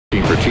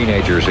For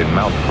teenagers in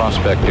Mount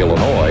Prospect,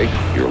 Illinois,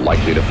 you're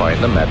likely to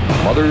find them at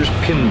Mother's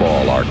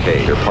Pinball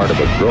Arcade. They're part of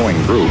a growing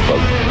group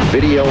of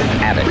video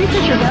addicts.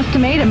 Researchers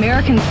estimate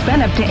Americans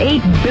spent up to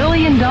 $8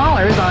 billion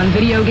on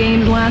video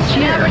games last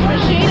year. The average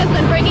machine has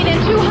been bringing in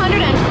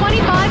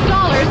 $225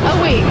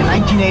 a week. In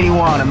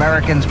 1981,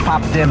 Americans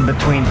popped in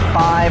between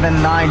 $5 and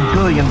 $9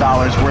 billion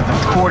worth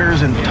of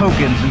quarters and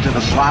tokens into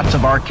the slots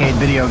of arcade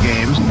video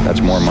games.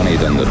 That's more money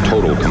than the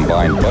total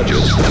combined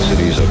budgets of the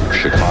cities of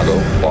Chicago,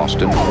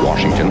 Boston,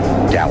 Washington,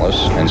 Dallas,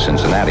 and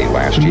Cincinnati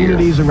last year.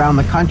 Communities around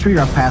the country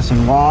are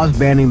passing laws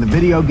banning the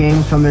video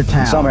games from their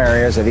towns. Some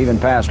areas have even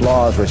passed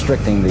laws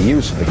restricting the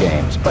use of the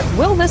games. But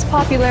will this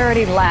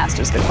popularity last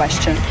is the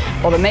question.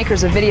 Well, the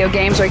makers of video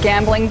games are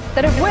gambling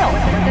that it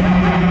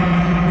will.